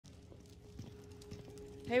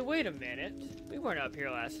Hey, wait a minute. We weren't up here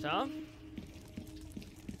last time.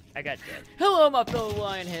 I got dead. Hello, my fellow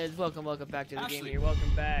Lionheads. Welcome back to the game here.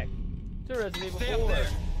 Welcome back to Resident Evil 4.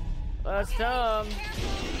 Last time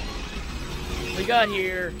we got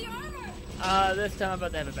here. This time I'm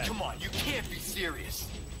about to have it back. Come on, you can't be serious.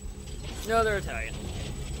 No, they're Italian.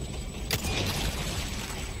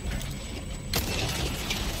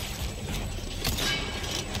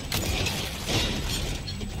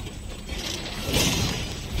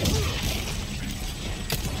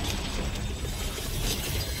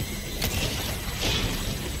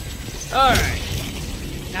 Alright.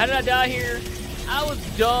 How did I die here? I was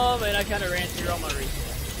dumb and I kind of ran through all my resources.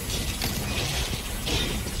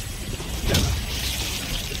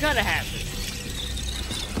 It kind of happened.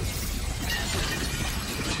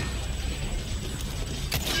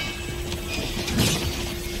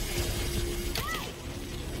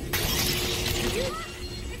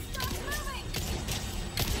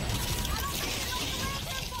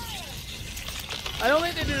 I don't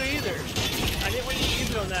think they do either. I didn't want you to use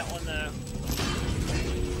it on that one though.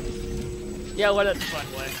 Yeah, well, that's a fun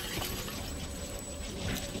way.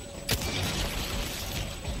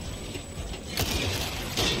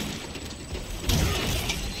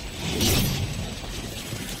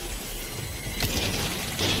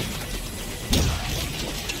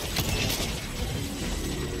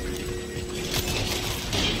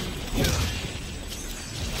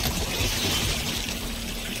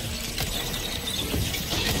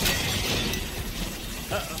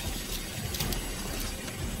 Uh-oh.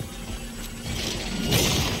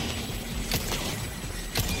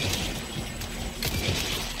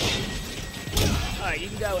 Alright, you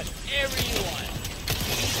can go whenever you want.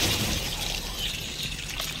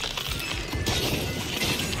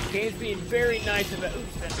 Game's being very nice about.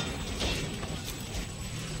 Oops, that's...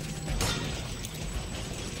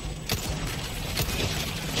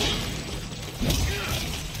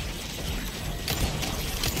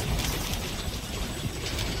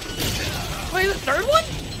 Wait, the third one?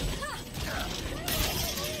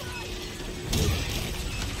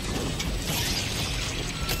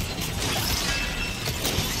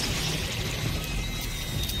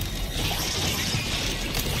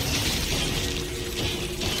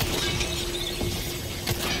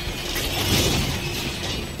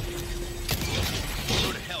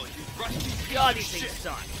 Go to hell, you rusty. God, these things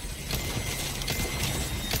suck.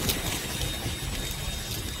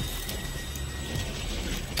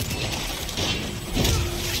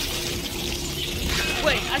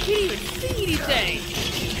 Wait, I can't even see anything!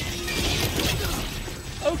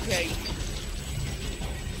 Okay.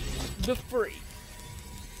 The freak.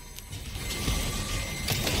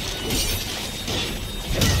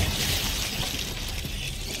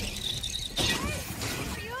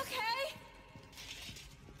 Are you okay?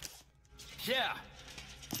 Yeah.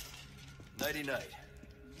 Nighty night.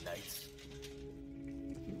 Nights.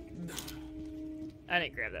 I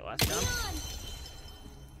didn't grab that last time.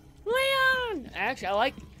 Leon! Actually, I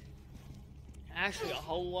like a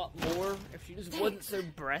whole lot more if she just wasn't so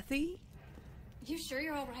breathy. You sure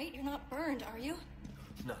you're alright? You're not burned, are you?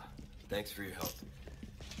 No, thanks for your help.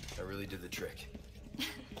 I really did the trick.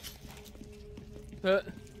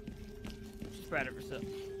 She's proud of herself.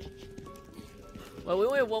 Well, we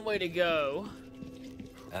only have one way to go.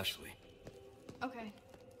 Ashley. Okay.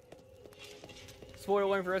 Spoiler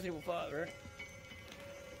warning for Resident Evil 5, right?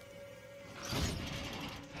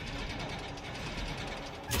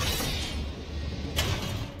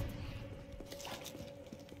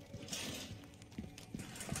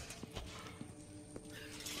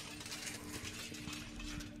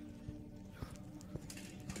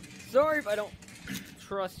 Sorry if I don't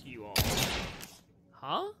trust you all.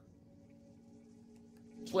 Huh?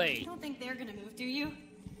 You Wait. don't think they're gonna move, do you?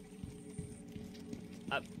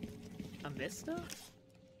 I missed stuff?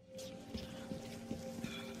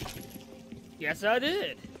 Yes, I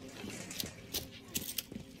did.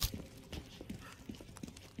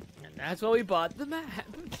 And that's why we bought the map.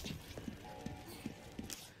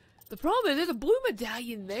 The problem is there's a blue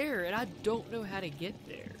medallion there, and I don't know how to get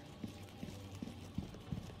there.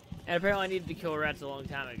 And apparently I needed to kill rats a long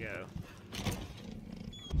time ago.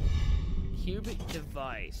 Cubic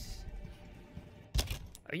device.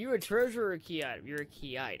 Are you a treasure or a key item? You're a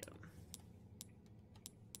key item.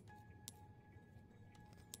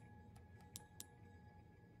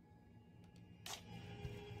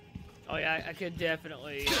 Oh yeah, I could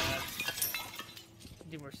definitely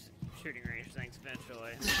do more shooting range things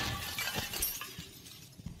eventually.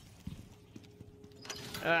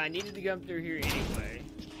 I needed to come through here anyway.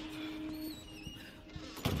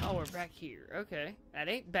 Oh, we're back here. Okay, that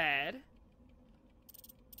ain't bad.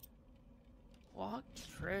 Locked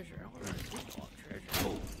treasure. I don't know if locked treasure.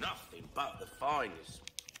 Oh, nothing but the finest.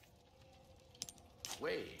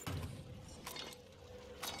 Wait.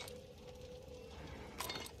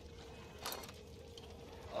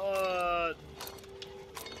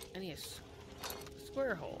 I need a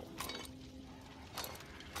square hole.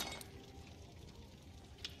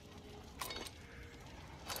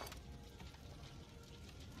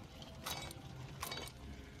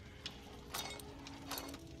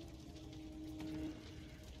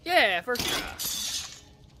 Yeah, first try.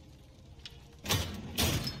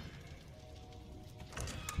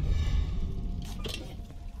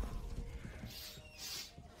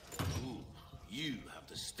 Ooh, you have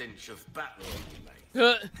the stench of battle on you,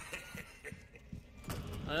 mate.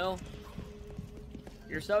 Well,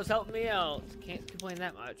 your stuff's helping me out. Can't complain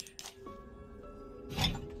that much.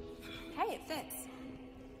 Hey, it fits.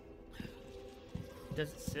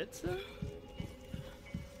 Does it sit though?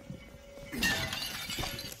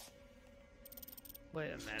 Wait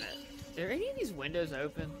a minute. Are any of these windows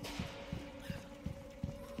open?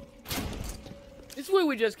 This is where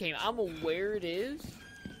we just came. I'm aware it is.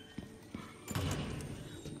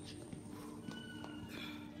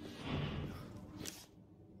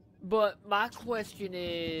 But my question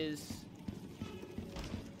is...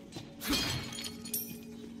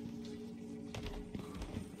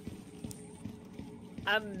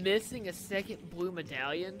 I'm missing a second blue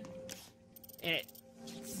medallion. And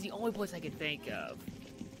it's the only place I can think of.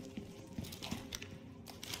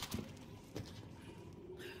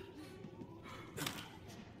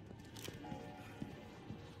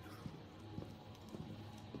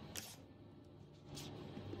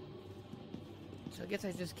 So I guess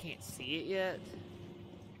I just can't see it yet.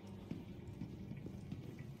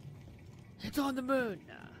 It's on the moon!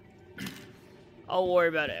 Nah. I'll worry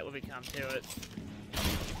about it when we come to it.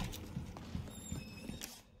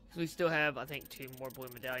 So we still have, I think, 2 more blue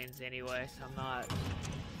medallions anyway, so I'm not...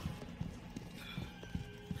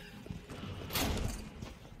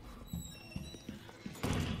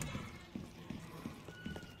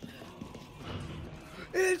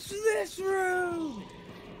 It's this room!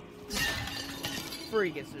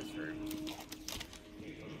 Freak, it's this room.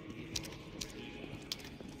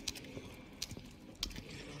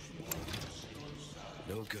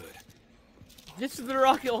 No good. This is the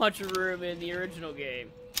rocket launcher room in the original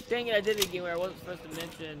game. Dang it, I did it again where I wasn't supposed to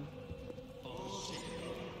mention.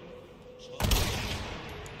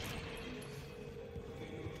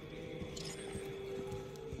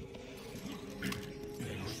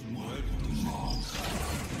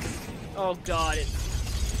 Oh god, it's...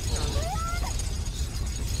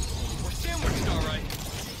 We're sandwiched, alright.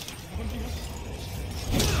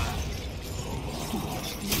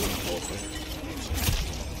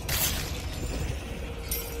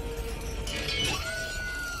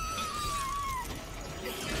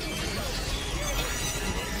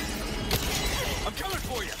 I'm coming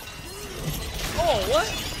for you. Oh, what?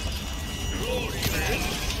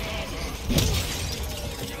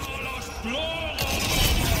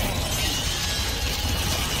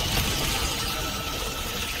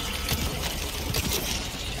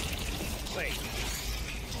 Wait.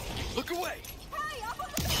 Look away.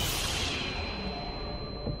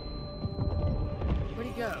 Where'd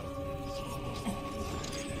he go?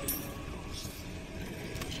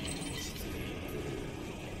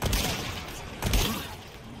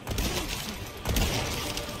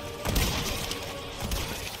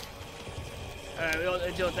 Alright, we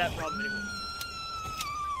don't deal with that problem anymore.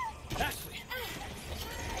 Ashley.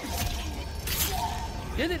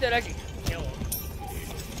 Didn't think that actually kill him.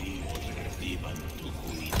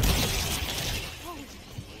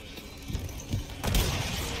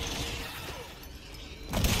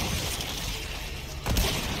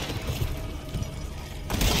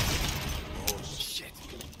 Shit.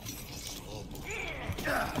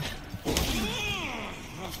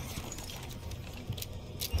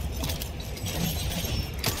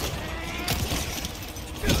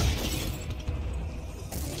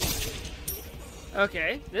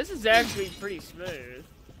 Okay, this is actually pretty smooth.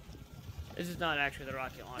 This is not actually the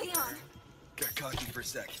rocket launcher. Leon. Got cocky for a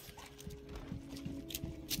sec.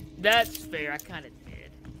 That's fair, I kind of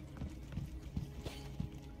did.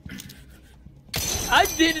 I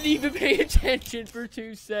didn't even pay attention for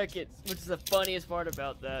 2 seconds, which is the funniest part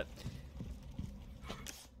about that.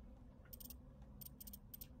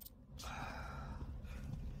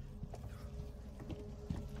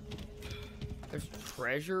 There's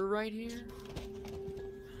treasure right here?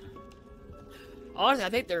 Honestly, I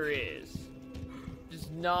think there is.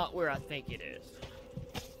 Just not where I think it is.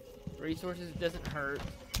 Resources doesn't hurt.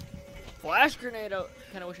 Flash grenade, I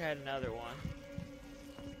kind of wish I had another one.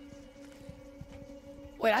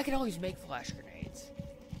 Wait, I can always make flash grenades.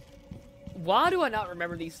 Why do I not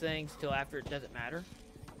remember these things till after it doesn't matter?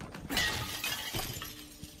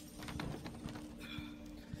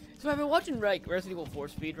 So I've been watching like Resident Evil 4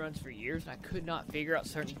 speedruns for years, and I could not figure out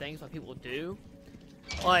certain things what people do.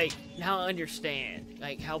 Like, now I understand,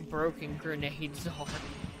 like, how broken grenades are.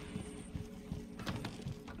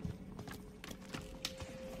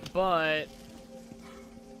 But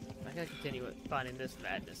I gotta continue finding this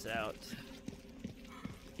madness out.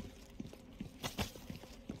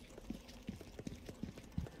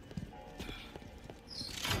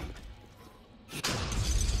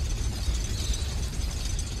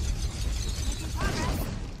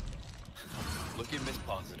 Looking Miss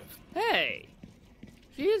Positive. Hey!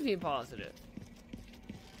 She is being positive.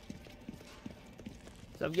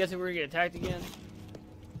 So I'm guessing we're gonna get attacked again?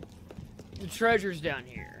 The treasure's down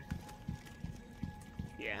here.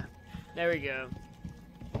 Yeah. There we go.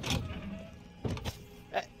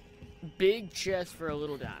 Big chest for a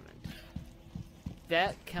little diamond.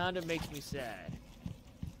 That kind of makes me sad.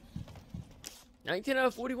 19 out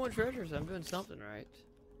of 41 treasures. I'm doing something right.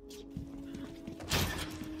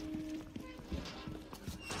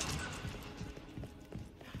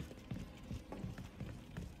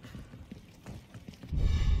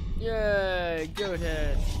 Yay, go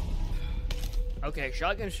ahead. Okay,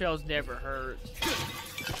 shotgun shells never hurt.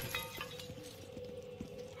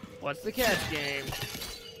 What's the catch game?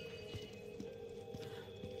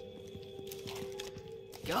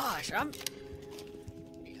 Gosh, I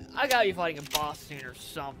gotta be fighting a boss soon or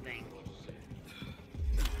something.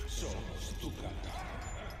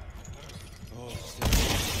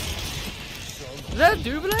 Is that a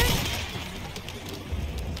Double?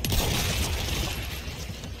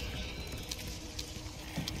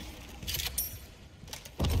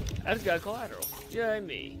 I just got collateral. Yay,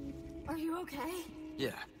 me. Are you okay?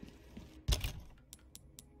 Yeah.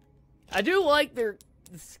 I do like their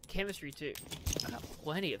chemistry too. I got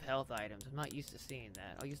plenty of health items. I'm not used to seeing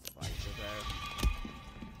that. I'll use the fight for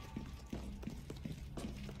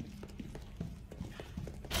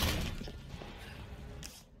that.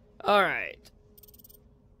 Alright.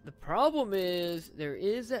 The problem is, there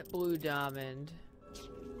is that blue diamond.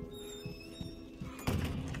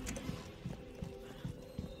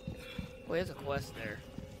 Wait, there's a quest there.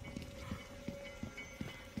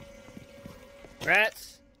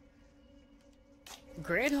 Rats!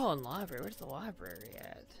 Grand Hall and Library. Where's the library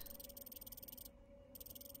at?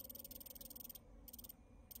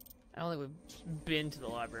 I don't think we've been to the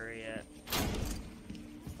library yet.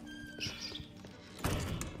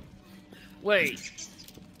 Wait.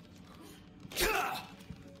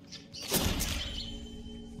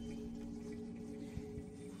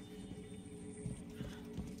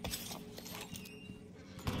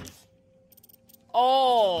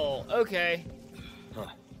 Oh, okay. Huh.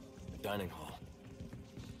 Dining hall.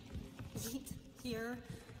 Eat here?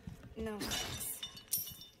 No.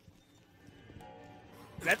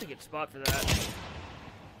 That's a good spot for that.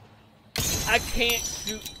 I can't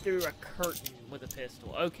shoot through a curtain with a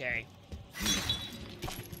pistol. Okay.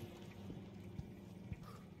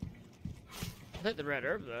 I think the red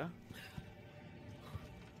herb, though.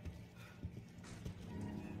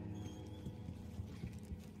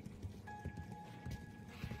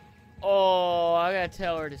 Oh, I gotta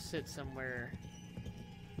tell her to sit somewhere.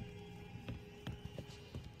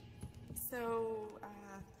 So,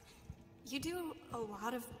 you do a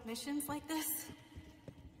lot of missions like this?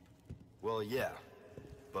 Well, yeah.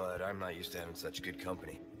 But I'm not used to having such good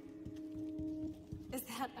company. Is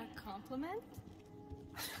that a compliment?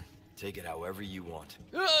 Take it however you want.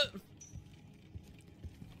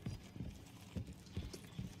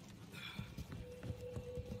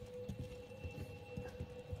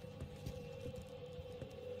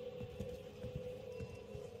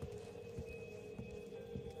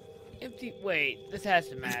 Empty. Wait, this has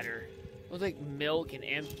to matter. It was like milk and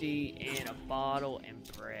empty and a bottle and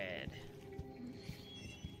bread.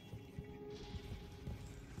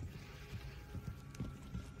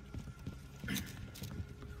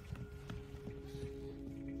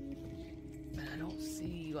 But I don't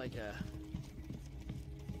see like a.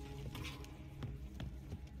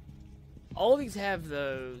 All of these have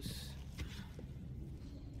those.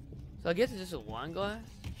 So I guess it's just a wine glass.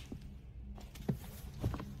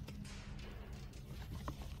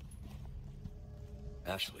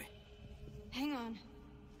 Ashley. Hang on.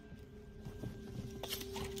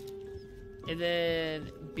 And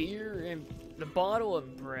then beer and the bottle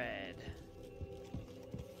of bread.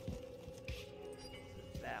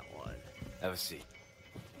 That one. Have a seat.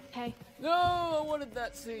 Hey. No, I wanted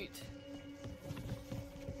that seat.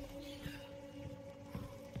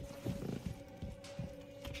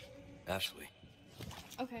 Ashley.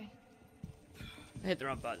 Okay. I hit the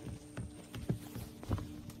wrong button.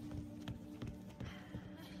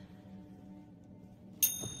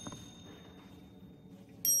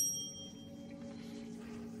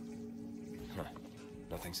 Huh.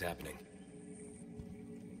 Nothing's happening.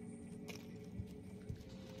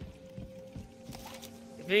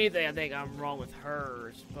 If anything, I think I'm wrong with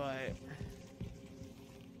hers, but...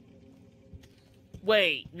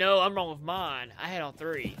 Wait, no, I'm wrong with mine. I had all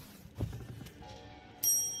three.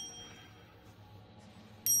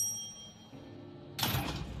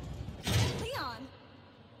 Leon!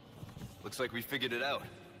 Looks like we figured it out.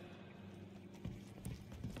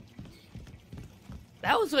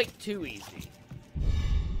 That was like too easy.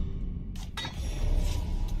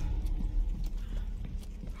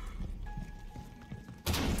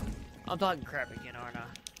 I'm talking crap again, aren't I?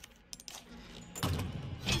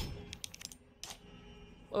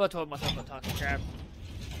 Well, I told myself I'm talking crap.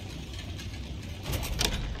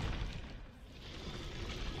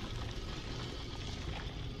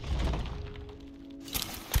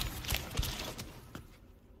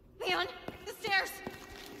 Leon! The stairs!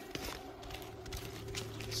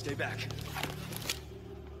 Stay back.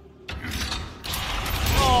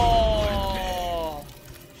 Oh!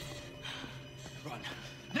 Run.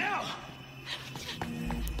 Now!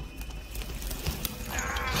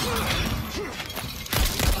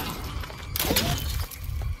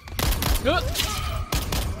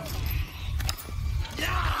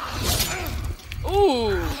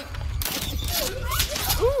 Ooh!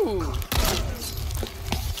 Ooh!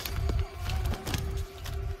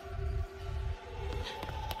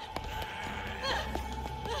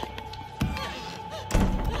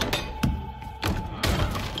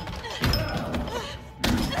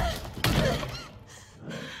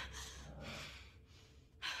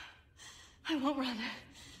 I won't run.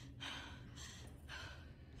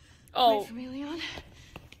 Oh. Wait for me, Leon.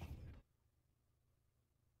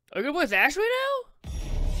 Are you with Ashley now?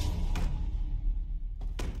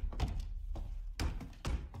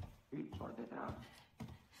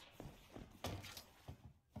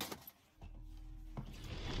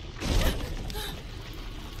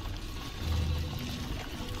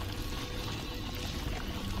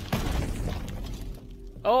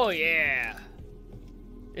 Oh yeah.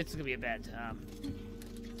 It's gonna be a bad time.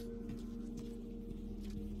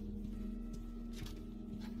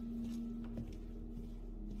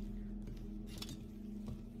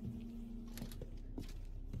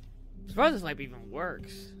 I'm surprised this light even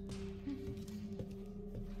works.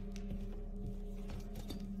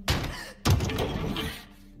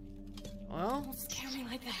 Well, Don't scare me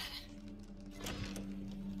like that.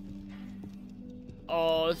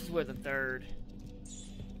 oh, this is where the third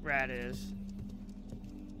rat is.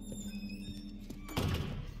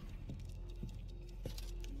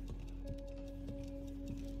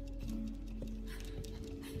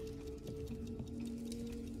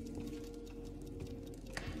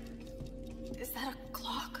 Is that a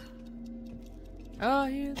clock? Oh,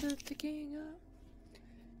 hear the ticking up.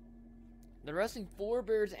 The resting four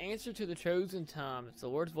bears answer to the chosen time. It's the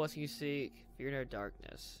Lord's voice you seek. Fear no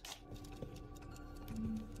darkness.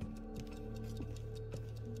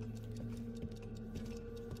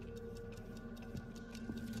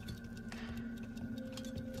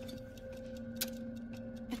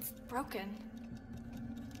 It's broken.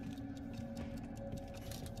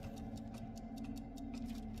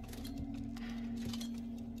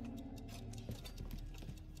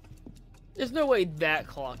 There's no way that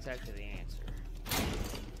clock's actually the answer.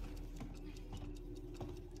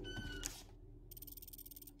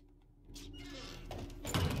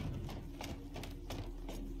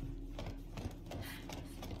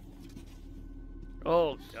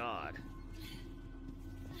 Oh, God.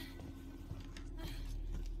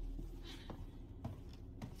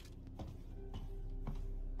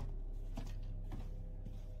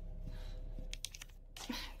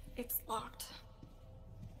 It's locked.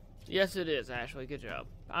 Yes, it is, Ashley. Good job.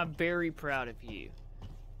 I'm very proud of you.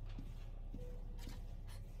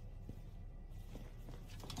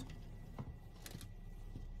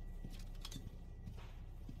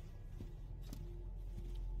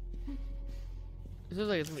 This looks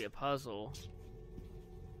like it's gonna be a puzzle.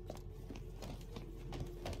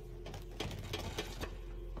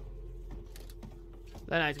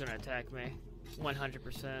 That knight's gonna attack me.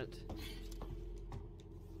 100%.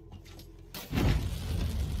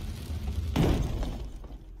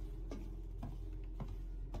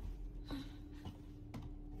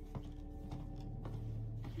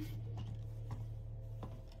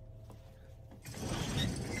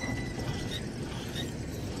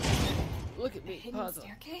 Look at me, Hidden puzzle.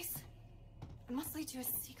 staircase? It must lead to a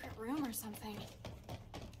secret room or something.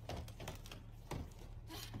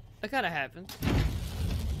 That kind of happened.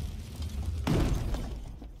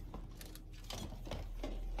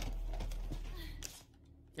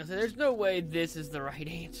 I said, there's no way this is the right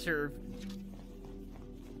answer.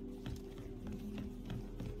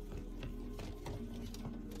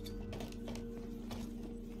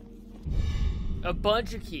 A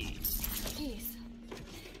bunch of keys. Keys.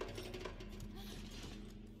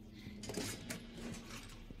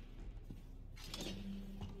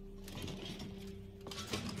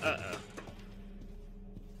 Uh-oh.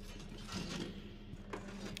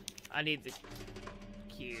 I need the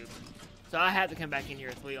cube. So I have to come back in here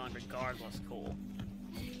with Leon regardless. Cool.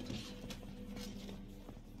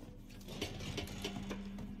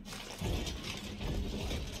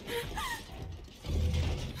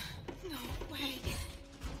 No way.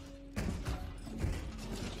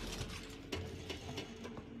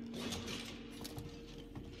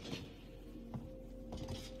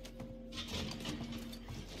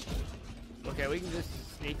 Okay, we can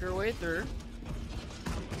just sneak our way through.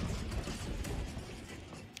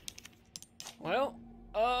 Well,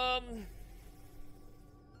 I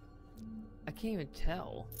can't even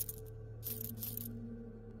tell.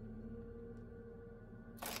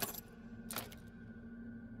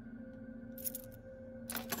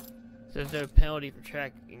 So there's no penalty for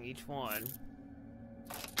tracking each one.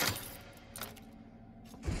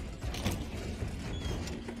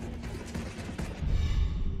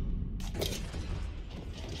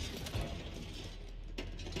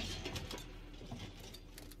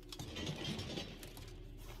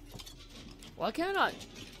 Why can't I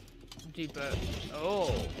do both?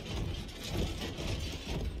 Oh.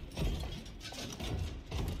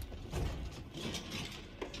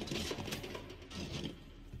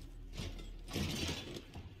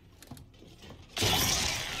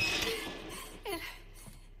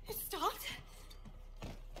 It stopped?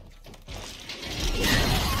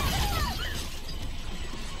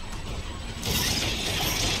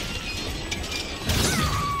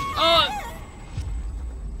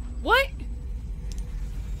 What?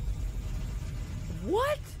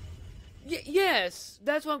 What? Yes,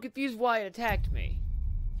 that's why I'm confused why it attacked me.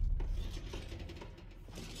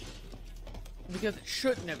 Because it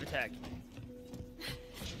shouldn't have attacked me.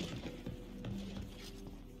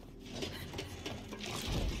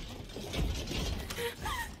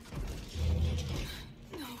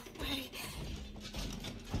 No way.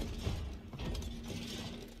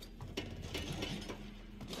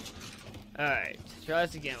 Alright, try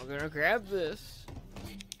this again. We're gonna grab this.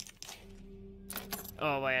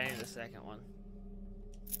 Oh wait, I need the second one.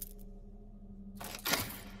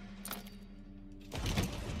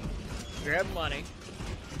 Grab money.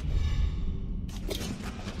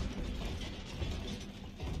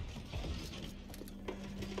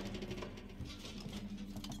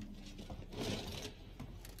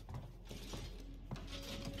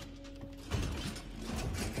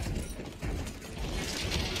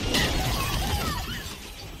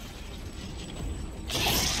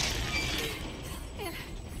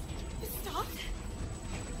 It stopped?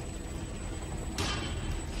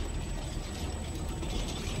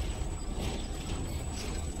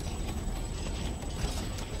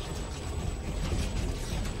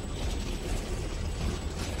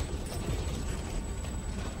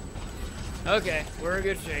 Okay, we're in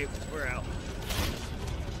good shape. We're out.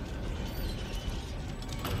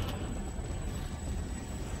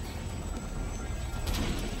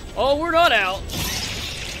 Oh, we're not out.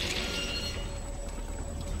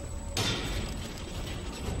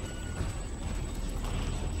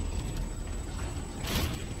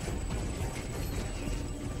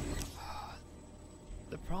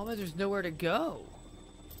 The problem is there's nowhere to go.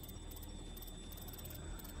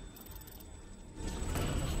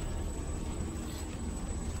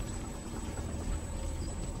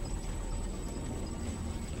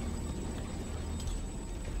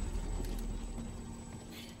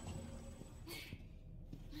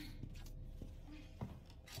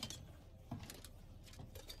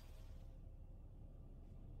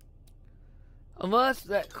 Unless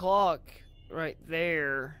that clock right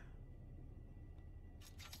there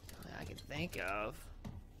I can think of.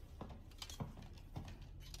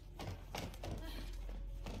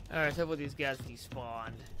 Alright, so what these guys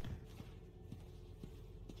despawned.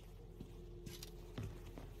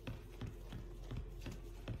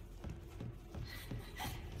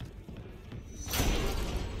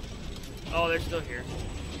 Oh, they're still here.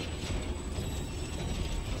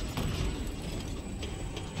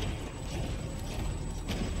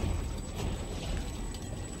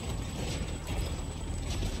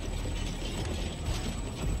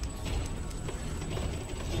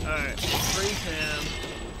 Alright, freeze him.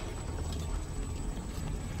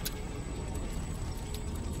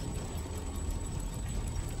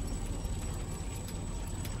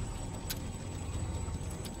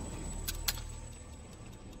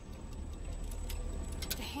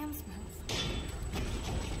 The hands move.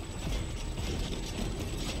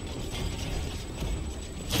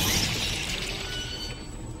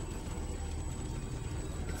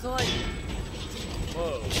 It's like...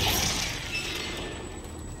 Whoa.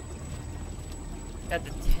 Got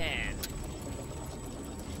the 10.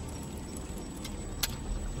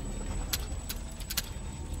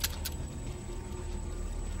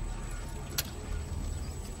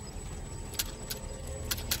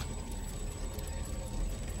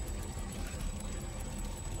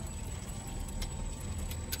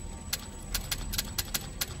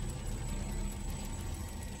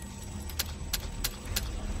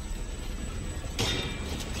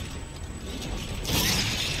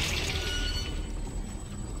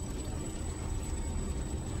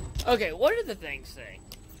 Okay, what did the thing say?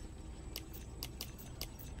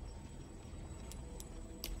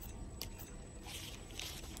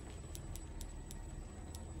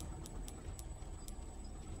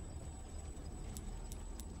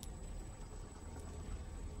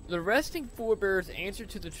 The resting forebears answer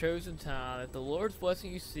to the chosen time. If the Lord's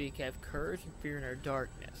blessing you seek, have courage and fear in our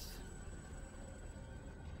darkness.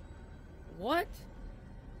 What?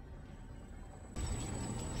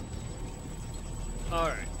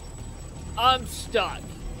 Alright. I'm stuck.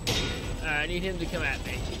 I need him to come at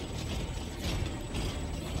me.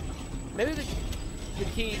 Maybe the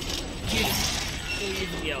key is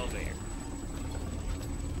using the elevator.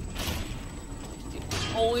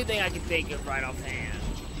 The only thing I can think of right offhand.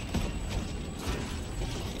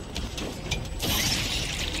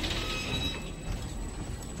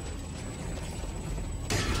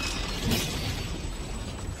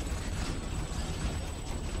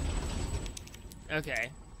 Okay.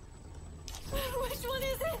 Which one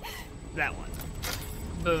is it? That one.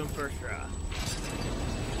 Boom, first try.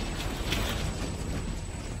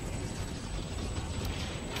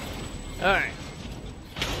 Alright.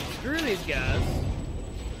 Screw these guys.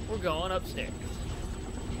 We're going upstairs.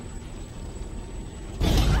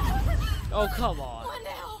 Oh, come on. What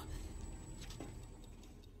now?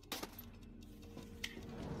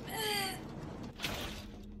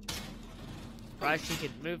 Surprised she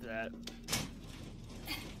could move that.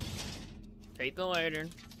 Take the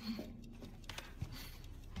lantern.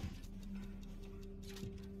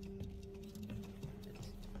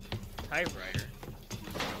 Typewriter.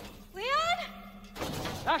 Leon?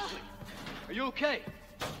 Ashley, are you okay?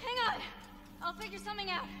 Hang on. I'll figure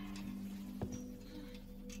something out.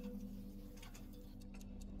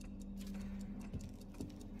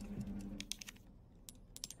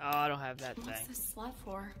 Oh, I don't have that What's thing. this slot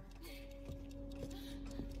for?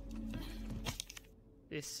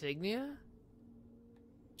 Insignia?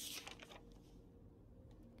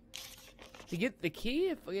 To get the key,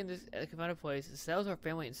 if we can just find a place, it sells our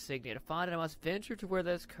family insignia. To find it, I must venture to where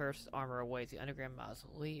this cursed armor awaits, the underground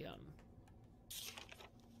mausoleum.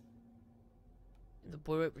 The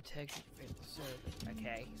boy will protect you from faithful servant.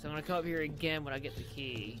 Okay, so I'm gonna come up here again when I get the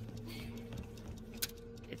key.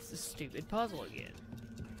 It's the stupid puzzle again.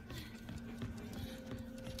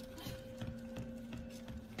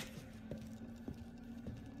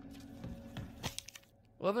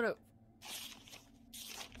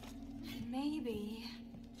 Maybe.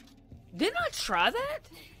 Didn't I try that?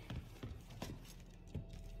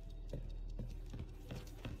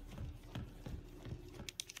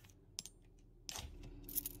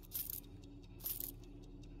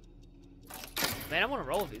 Man, I want to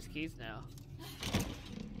roll with these keys now.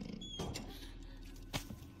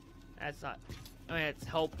 That's not... I mean, it's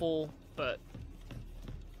helpful, but...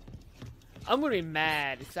 I'm gonna be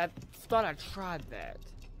mad, because I thought I tried that.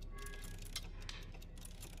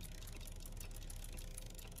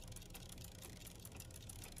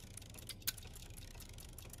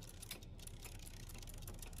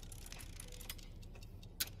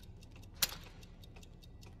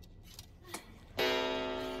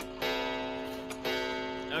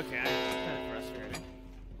 Okay, that's kind of frustrating.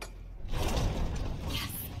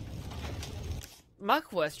 My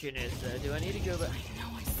question is, do I need to go back? I know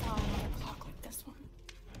I saw another clock like this one.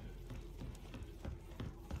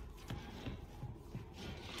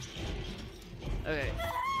 Okay.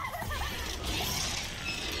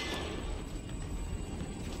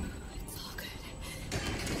 It's all good.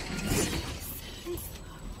 Nice and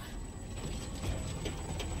slow.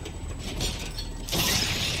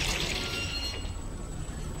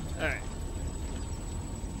 Alright.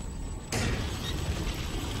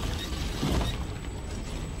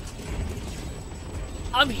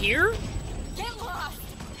 I'm here? Get lost!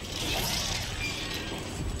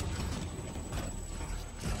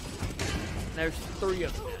 There's 3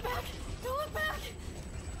 of them. Don't look back! Don't look back!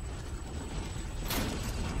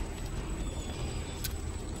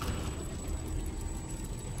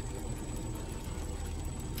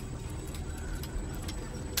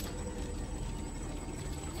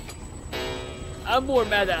 I'm more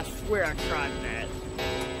mad that I swear I tried that.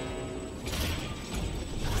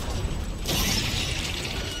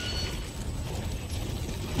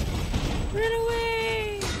 Run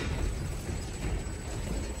away!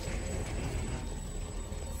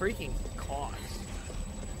 Freaking caught.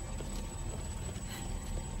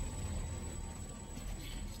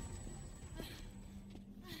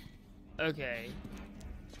 Okay.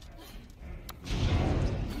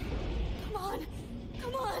 Come on!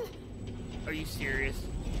 Come on! Are you serious?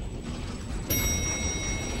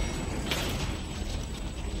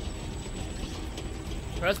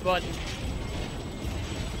 Press button.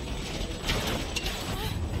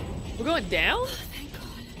 We're going down? Thank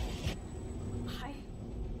God. I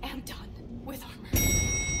am done with armor.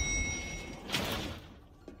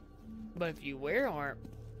 But if you wear armor...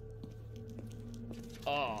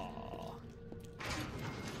 Oh.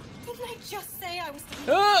 Didn't I just say I was done?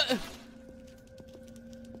 Ah!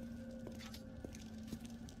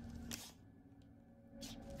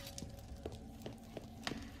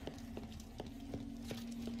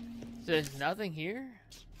 There's nothing here?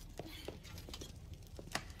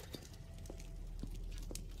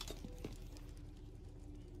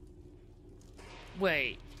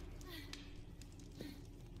 Wait.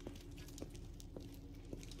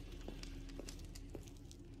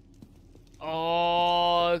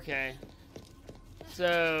 Oh, okay.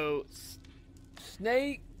 So,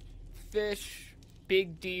 snake, fish,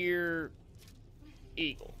 big deer,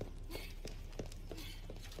 eagle.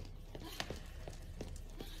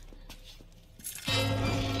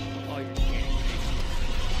 Oh, you're kidding me.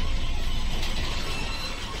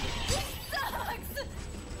 Sucks!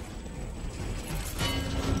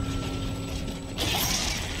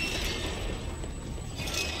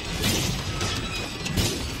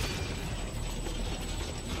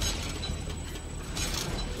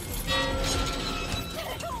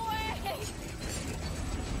 Get away!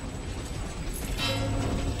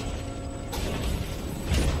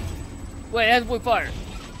 Wait, that's blue fire.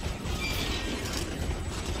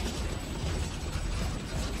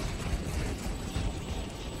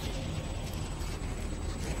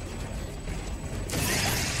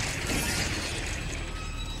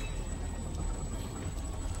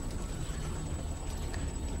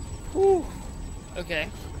 Whew. Okay.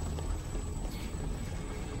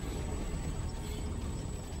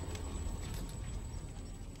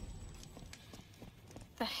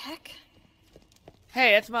 The heck?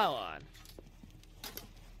 Hey, that's my line.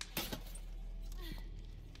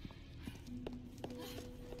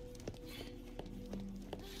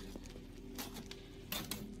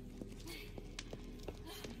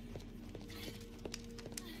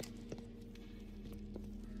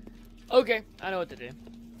 Okay, I know what to do.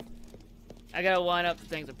 I gotta line up the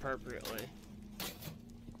things appropriately.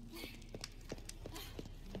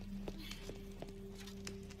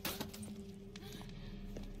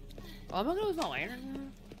 Oh, I'm not gonna lose my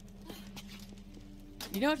lantern.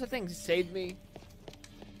 You know what the thing saved me?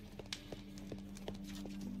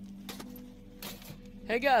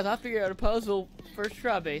 Hey guys, I figured out a puzzle first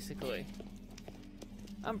try, basically.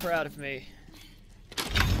 I'm proud of me.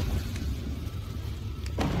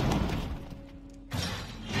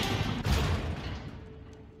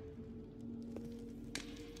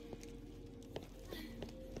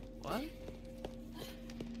 What?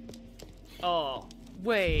 Oh,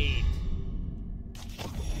 wait.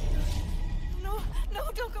 No,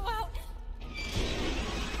 no, don't go out!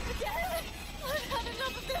 Again! I've had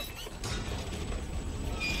enough of this!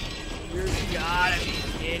 You're gotta be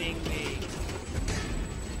kidding me.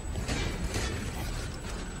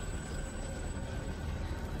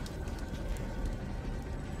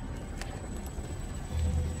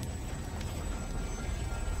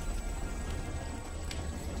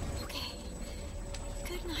 Okay.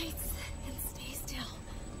 Good nights, and stay still.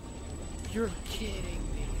 You're kidding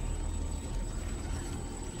me.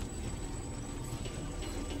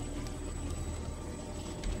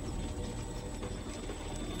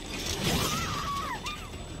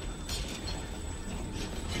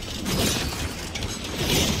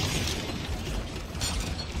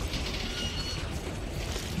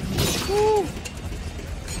 Woo!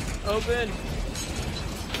 Open.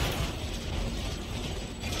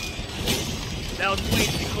 That was way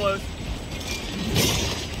too close.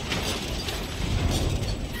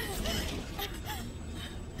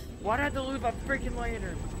 Why'd I have to lose my freaking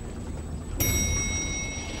lantern?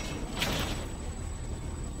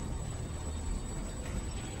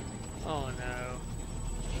 Oh no.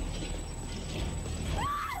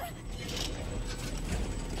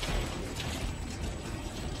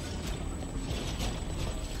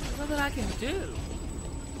 There's nothing I can do.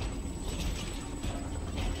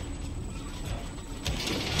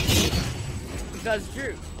 Because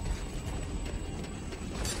Drew.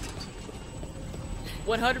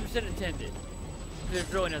 100% intended.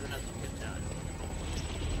 There's really nothing else to get done.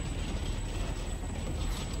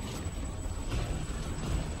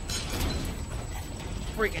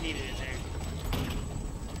 Freak, I need it in there.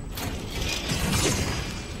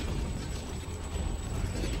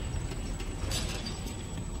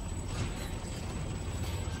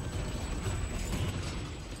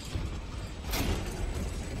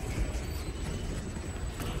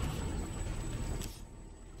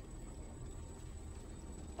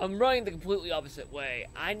 I'm running the completely opposite way.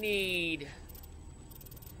 I need...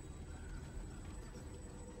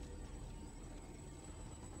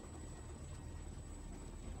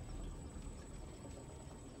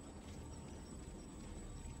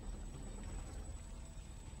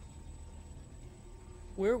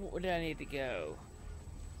 Where did I need to go?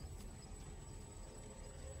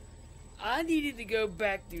 I needed to go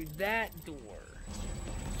back through that door.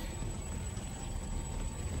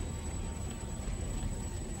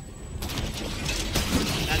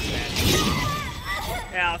 That's bad.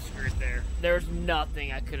 Yeah, I was screwed there. There's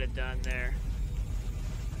nothing I could have done there.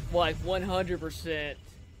 Like 100%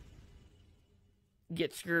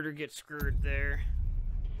 get screwed or get screwed there.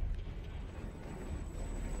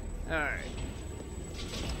 Alright.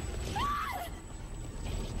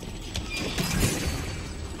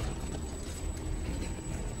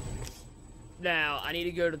 Now, I need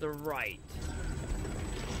to go to the right.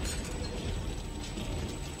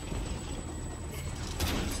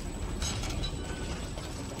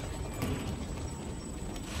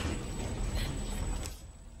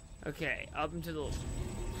 Okay, up into the...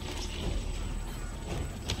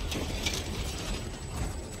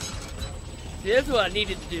 See, this is what I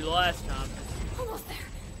needed to do the last time. Almost there.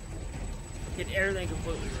 Get everything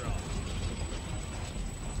completely wrong.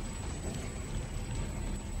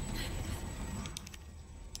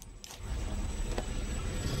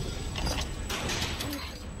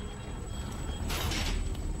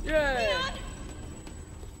 Yay!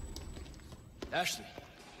 Ashley,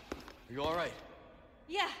 are you all right?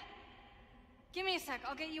 Yeah. Give me a sec.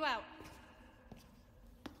 I'll get you out.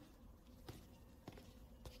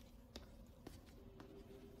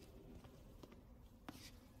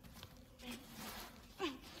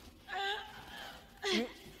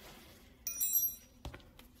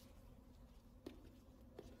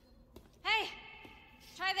 Hey,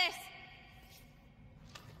 try this.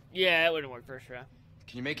 Yeah, it wouldn't work first try.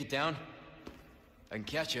 Can you make it down? I can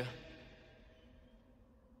catch you.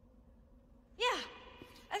 Yeah,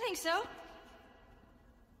 I think so.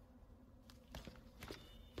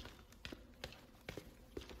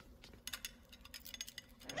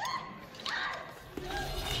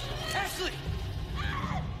 Ashley!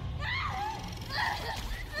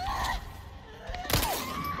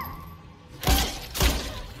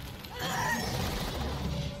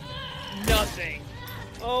 Nothing.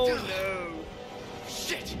 Oh no.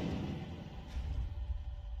 Shit!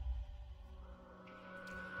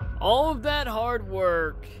 All of that hard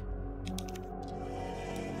work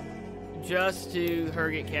just to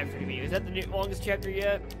her get captured immediately. Is that the longest chapter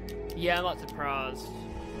yet? Yeah, I'm not surprised.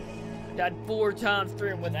 Died 4 times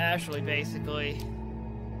through with Ashley, basically.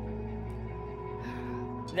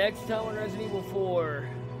 Next time on Resident Evil 4.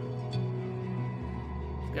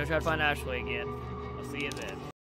 Let's go try to find Ashley again. I'll see you then.